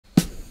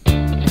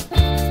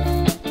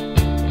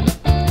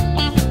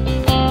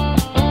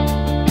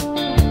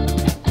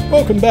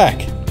Welcome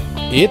back.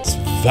 It's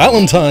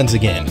Valentine's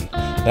again.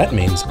 That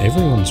means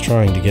everyone's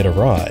trying to get a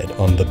ride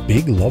on the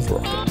big love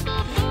rocket.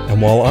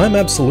 And while I'm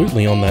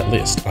absolutely on that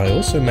list, I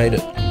also made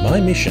it my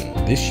mission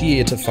this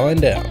year to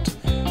find out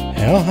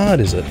how hard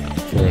is it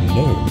for a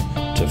gnome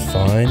to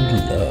find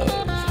love.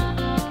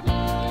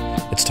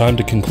 It's time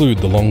to conclude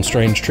the long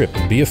strange trip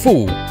and be a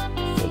fool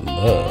for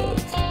love.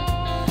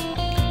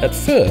 At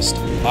first,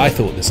 I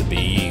thought this would be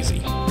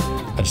easy.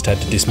 I just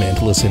had to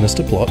dismantle a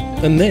sinister plot,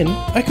 and then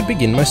I could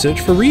begin my search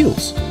for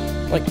reals.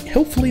 Like,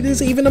 hopefully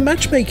there's even a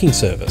matchmaking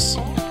service.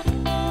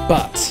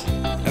 But,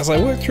 as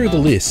I worked through the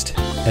list,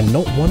 and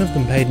not one of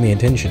them paid me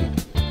attention,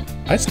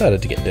 I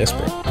started to get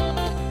desperate.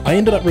 I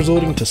ended up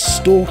resorting to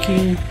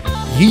stalking,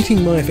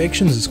 yeeting my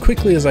affections as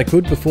quickly as I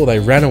could before they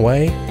ran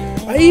away.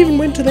 I even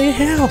went to their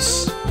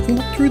house and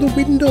looked through the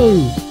window.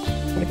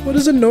 Like, what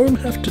does a gnome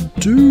have to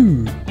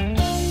do?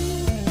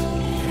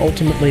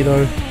 Ultimately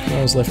though,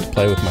 I was left to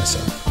play with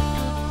myself.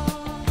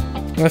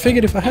 I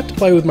figured if I had to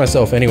play with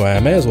myself anyway, I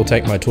may as well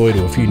take my toy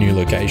to a few new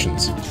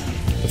locations.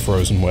 The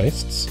frozen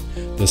wastes,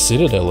 the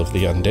citadel of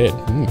the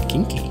undead,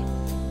 kinky.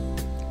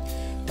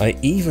 I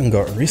even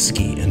got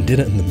risky and did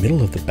it in the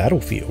middle of the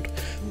battlefield,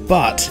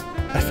 but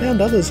I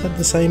found others had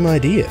the same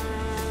idea.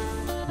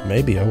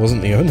 Maybe I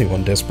wasn't the only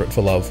one desperate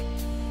for love.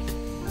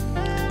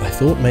 I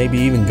thought maybe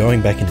even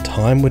going back in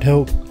time would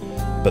help,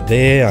 but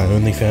there I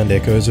only found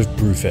echoes of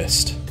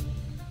Brewfest.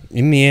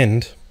 In the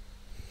end,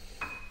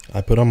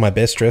 I put on my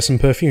best dress and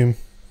perfume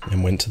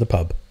and went to the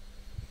pub.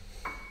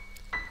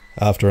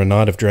 After a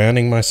night of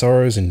drowning my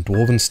sorrows in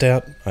dwarven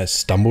stout, I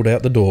stumbled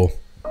out the door,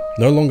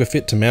 no longer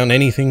fit to mount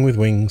anything with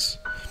wings,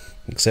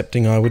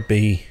 accepting I would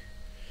be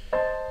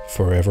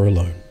forever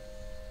alone.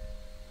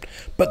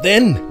 But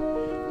then,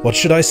 what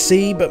should I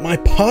see but my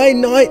pie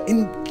knight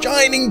in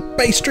shining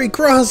pastry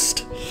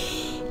crust?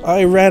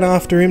 I ran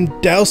after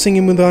him, dousing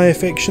him with my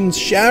affections,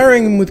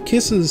 showering him with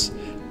kisses,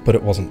 but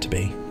it wasn't to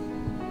be.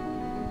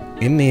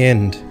 In the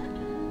end,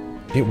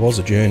 it was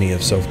a journey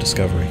of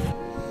self-discovery.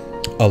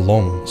 A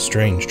long,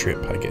 strange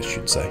trip, I guess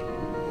you'd say.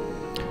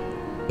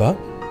 But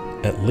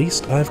at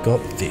least I've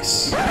got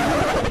this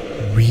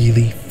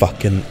really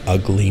fucking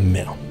ugly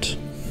mount.